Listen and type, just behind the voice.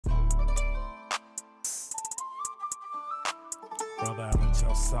Brother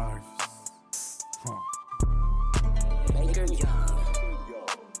WTAL service. Maker Young.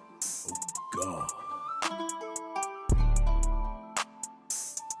 God.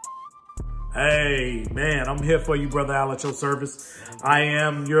 Hey, man, I'm here for you, Brother Al at your service. I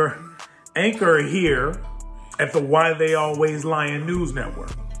am your anchor here at the Why They Always Lying News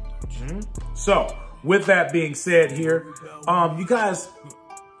Network. So, with that being said here, you guys,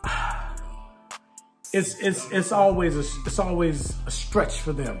 it's always a stretch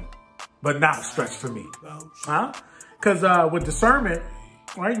for them, but not a stretch for me, huh? Because with discernment,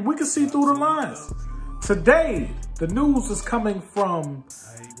 right, we can see through the lines. Today, the news is coming from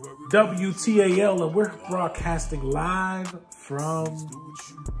WTAL, and we're broadcasting live from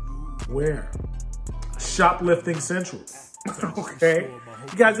where? Shoplifting Central. Okay,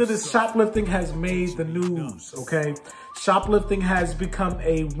 you guys, shoplifting has made the news. Okay, shoplifting has become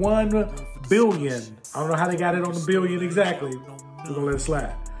a 1 billion. I don't know how they got it on the billion exactly. We're gonna let it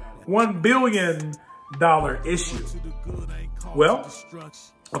slide. $1 billion issue. Well,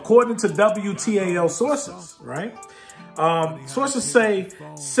 according to WTAL sources, right? Sources say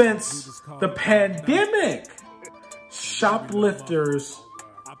since the pandemic, shoplifters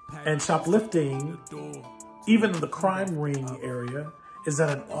and shoplifting, even in the crime ring area, is at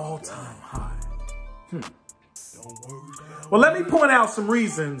an all-time high. Well, let me point out some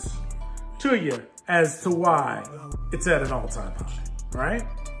reasons to you as to why it's at an all-time high, right?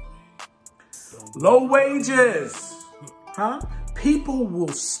 Low wages, huh? People will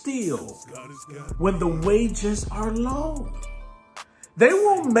steal when the wages are low. They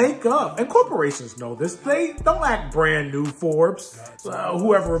will make up, and corporations know this. They don't act brand new. Forbes,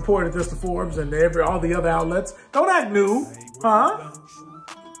 whoever reported this to Forbes and all the other outlets, don't act new, huh?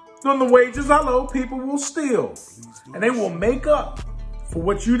 When the wages are low, people will steal, and they will make up for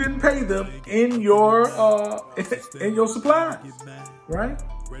what you didn't pay them in your supplies, right?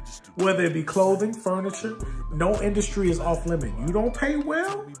 Whether it be clothing, furniture, no industry is off limit. You don't pay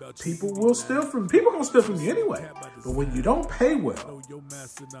well, people will steal from you. People gonna steal from you anyway. But when you don't pay well,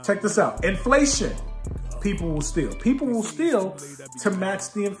 check this out. Inflation, people will steal. People will steal to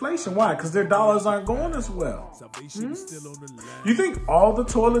match the inflation. Why? Because their dollars aren't going as well. You think all the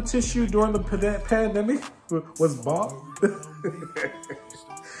toilet tissue during the pandemic was bought?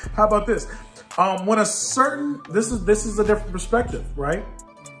 How about this? When a certain, this is a different perspective, right?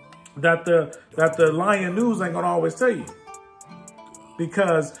 That the lying news ain't gonna always tell you.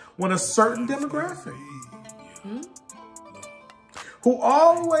 Because when a certain demographic who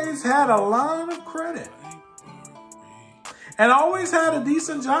always had a line of credit and always had a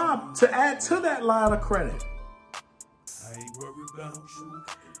decent job to add to that line of credit,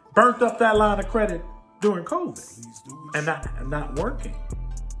 burnt up that line of credit during COVID and not working.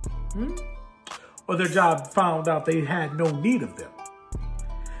 Or their job found out they had no need of them.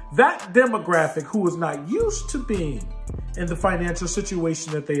 That demographic who is not used to being in the financial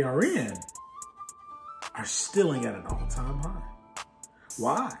situation that they are in are stealing at an all-time high.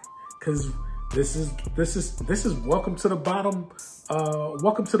 Why? Because this is welcome to the bottom,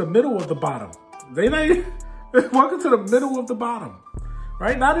 welcome to the middle of the bottom. Welcome to the middle of the bottom,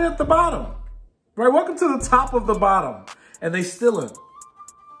 right? Not at the bottom, right? Welcome to the top of the bottom, and they stealing.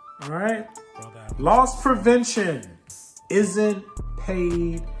 All right. Loss prevention isn't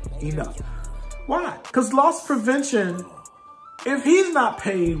paid enough. Why? Because loss prevention, if he's not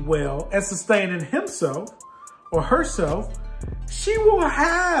paid well and sustaining himself or herself, she will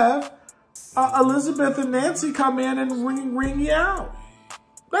have Elizabeth and Nancy come in and ring you out.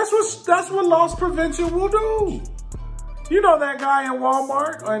 That's what loss prevention will do. You know that guy in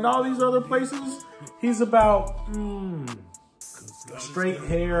Walmart and all these other places, he's about straight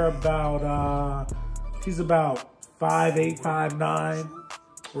hair, he's about 5'8", 5'9",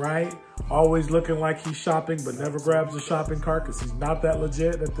 right? Always looking like he's shopping, but never grabs a shopping cart because he's not that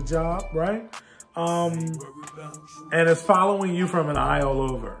legit at the job, right? And is following you from an aisle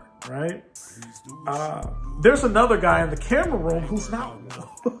over, right? There's another guy in the camera room he's not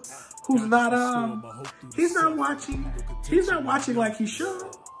watching like he should,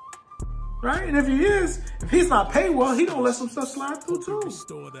 right? And if he's not paid well, he gonna let some stuff slide through too.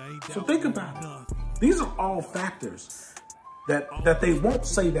 So think about it. These are all factors that they won't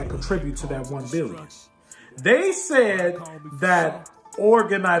say that contribute to that 1 billion. They said that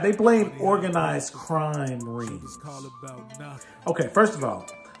they blame organized crime rings. Okay, first of all,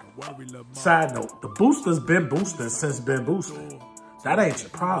 side note, the booster's been boosted since been boosted. That ain't your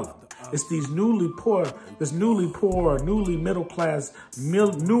problem. It's these newly middle class,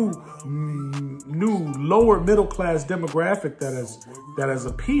 new lower middle class demographic that has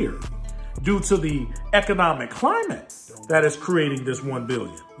appeared. due to the economic climate that is creating this 1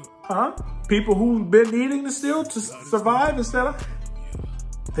 billion. Huh? People who've been needing to steal to survive instead of,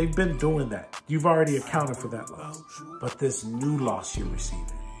 they've been doing that. You've already accounted for that loss. But this new loss you're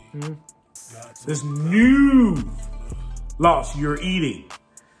receiving, this new loss you're eating,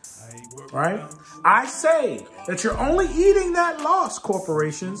 right? I say that you're only eating that loss,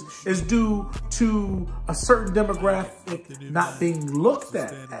 corporations, is due to a certain demographic not being looked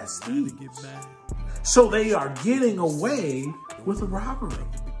at as thieves. So they are getting away with a robbery.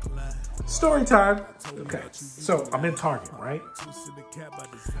 Story time. Okay, so I'm in Target, right?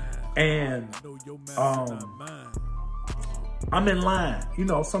 And I'm in line. You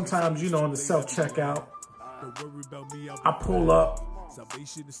know, sometimes, you know, in the self-checkout, I pull up.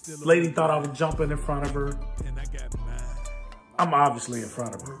 Lady thought I was jumping in front of her. I'm obviously in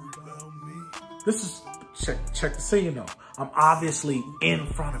front of her. This is, check the scene though. I'm obviously in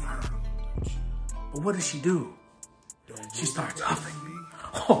front of her. But what does she do? She starts huffing.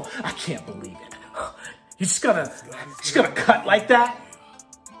 Oh, I can't believe it. She's gonna cut like that?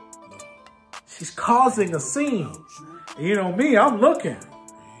 She's causing a scene. And you know me, I'm looking.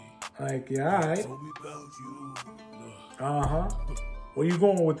 Like, yeah, all right. Uh-huh. Where you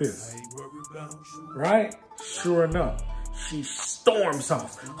going with this? Right? Sure enough, she storms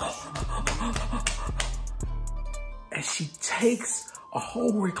off. And she takes a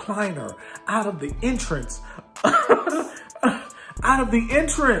whole recliner out of the entrance. Out of the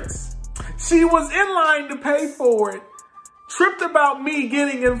entrance. She was in line to pay for it, tripped about me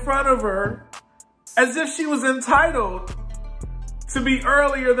getting in front of her as if she was entitled to be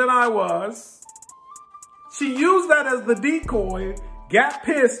earlier than I was. She used that as the decoy, got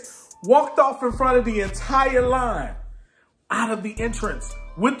pissed, walked off in front of the entire line out of the entrance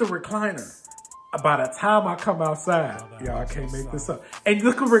with the recliner. By the time I come outside, y'all, I can't make this up. And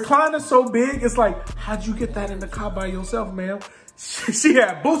the recliner's so big, it's like, how'd you get that in the car by yourself, ma'am? She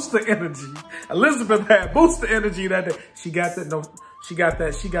had booster energy. Elizabeth had booster energy that day. She got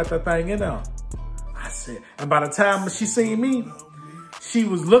that thing in there. I said, and by the time she seen me, she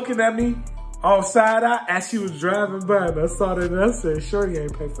was looking at me all side eye as she was driving by. And I saw that and I said, sure, you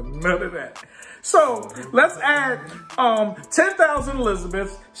ain't pay for none of that. So let's add 10,000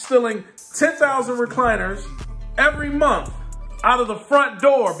 Elizabeths stealing 10,000 recliners every month out of the front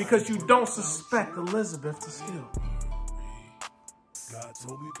door because you don't suspect Elizabeth to steal.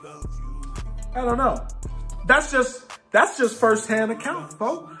 I don't know. That's just first-hand account,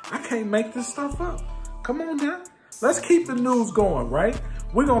 folks. I can't make this stuff up. Come on now. Let's keep the news going, right?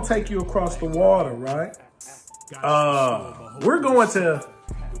 We're going to take you across the water, right? We're going to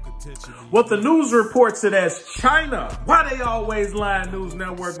what the news reports it as China. Why they always lying, News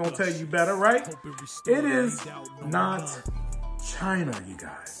Network gonna tell you better, right? It is not China, you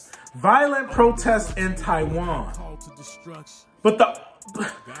guys. Violent protests in Taiwan. But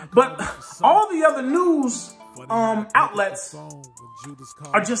all the other news outlets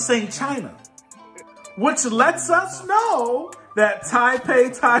are just saying China, which lets us know that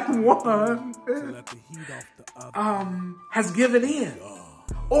Taipei, Taiwan has given in.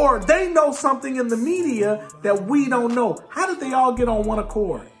 Or they know something in the media that we don't know. How did they all get on one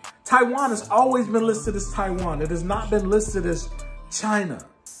accord? Taiwan has always been listed as Taiwan. It has not been listed as China.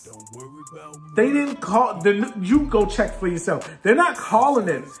 They didn't call, you go check for yourself. They're not calling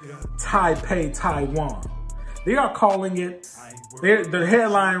it Taipei, Taiwan. They are calling it, the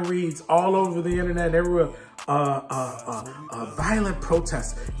headline reads all over the internet, everywhere, violent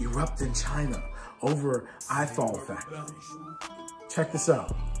protests erupt in China over iPhone factory. Check this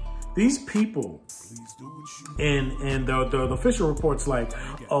out. These people in the official reports like,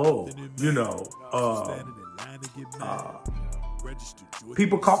 oh, you know,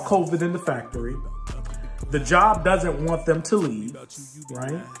 people caught COVID in the factory. The job doesn't want them to leave,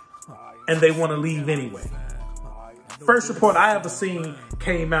 right? And they want to leave anyway. First report I ever seen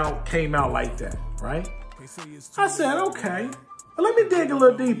came out like that, right? I said, okay, but let me dig a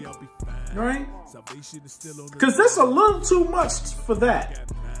little deeper, right? Because this is a little too much for that.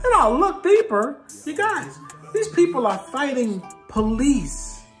 And I'll look deeper. You guys, these people are fighting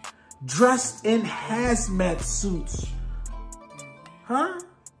police dressed in hazmat suits. Huh?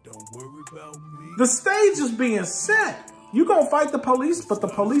 The stage is being set. You gonna fight the police, but the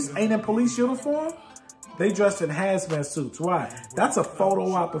police ain't in police uniform? They dressed in hazmat suits. Why? That's a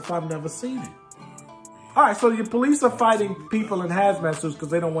photo op if I've never seen it. All right, so your police are fighting people in hazmat suits because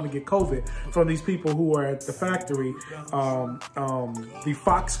they don't want to get COVID from these people who are at the factory, the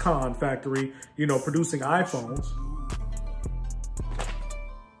Foxconn factory, you know, producing iPhones.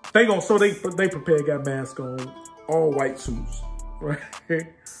 They prepare, got masks on, all white suits, right?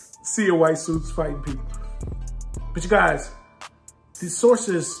 sea of white suits fighting people. But you guys, these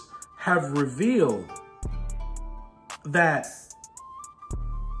sources have revealed that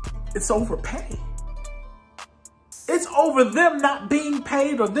it's overpay. It's over them not being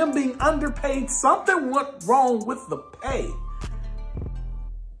paid or them being underpaid. Something went wrong with the pay.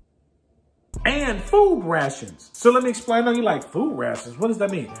 And food rations. So let me explain. I know you like food rations. What does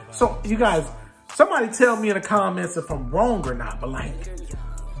that mean? So you guys, somebody tell me in the comments if I'm wrong or not. But like,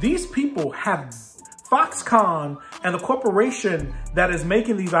 these people have Foxconn and the corporation that is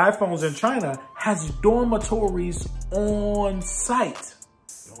making these iPhones in China has dormitories on site.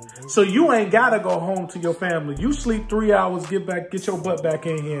 So you ain't gotta go home to your family. You sleep 3 hours, get your butt back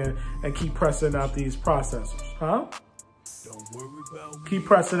in here and keep pressing out these processors, huh? Keep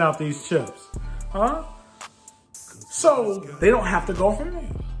pressing out these chips, huh? So they don't have to go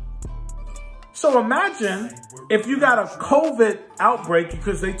home. So imagine if you got a COVID outbreak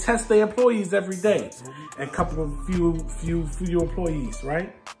because they test their employees every day, and a couple of few employees,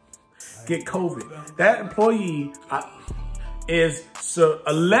 right, get COVID. That employee is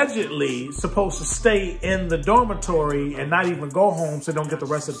allegedly supposed to stay in the dormitory and not even go home so they don't get the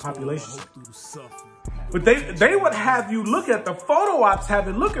rest of the population sick. But they would have you look at the photo ops, have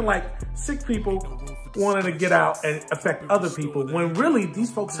it looking like sick people wanting to get out and affect other people, when really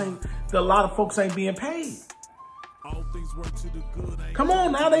a lot of folks ain't being paid. Come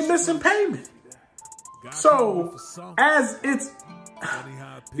on now, they missing payment. So as it's,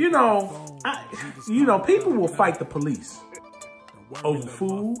 people will fight the police over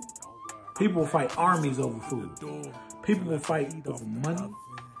food. People will fight armies over food. People will fight over money.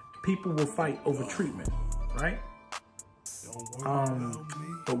 People will fight over treatment, right?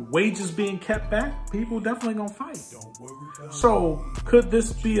 The wages being kept back, people definitely gonna fight. So could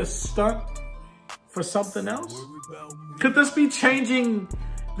this be a stunt for something else? Could this be changing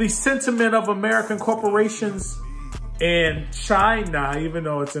the sentiment of American corporations in China, even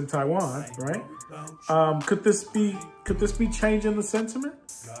though it's in Taiwan, right? Could this be changing the sentiment?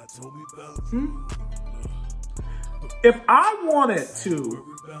 If I wanted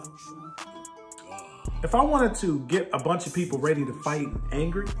to get a bunch of people ready to fight and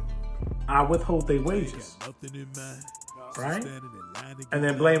angry, I withhold their wages, right? And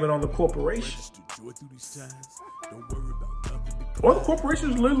then blame it on the corporation. Or the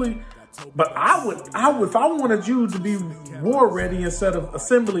corporation is literally, but I would, if I wanted you to be war ready instead of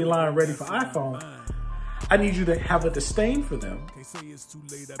assembly line ready for iPhone, I need you to have a disdain for them.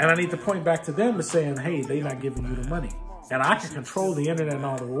 And I need to point back to them and saying, hey, they're not giving you the money. And I can control the internet and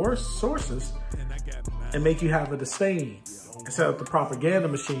all the worst sources and make you have a disdain and set up the propaganda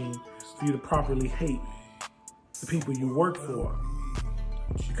machine for you to properly hate the people you work for.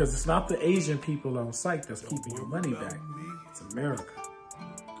 Because it's not the Asian people on site that's keeping your money back. It's America.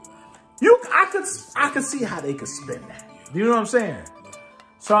 I could see how they could spend that. You know what I'm saying?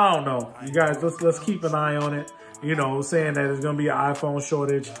 So I don't know. You guys, let's keep an eye on it. Saying that there's going to be an iPhone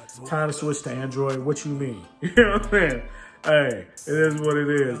shortage. Time to switch to Android. What you mean? You know what I'm saying? Hey, it is what it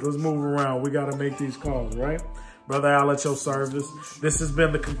is. Let's move around. We got to make these calls, right? Brother Al at your service. This has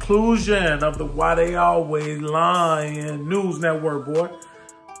been the conclusion of the Why They Always Lying News Network, boy.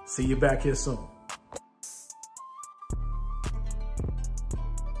 See you back here soon.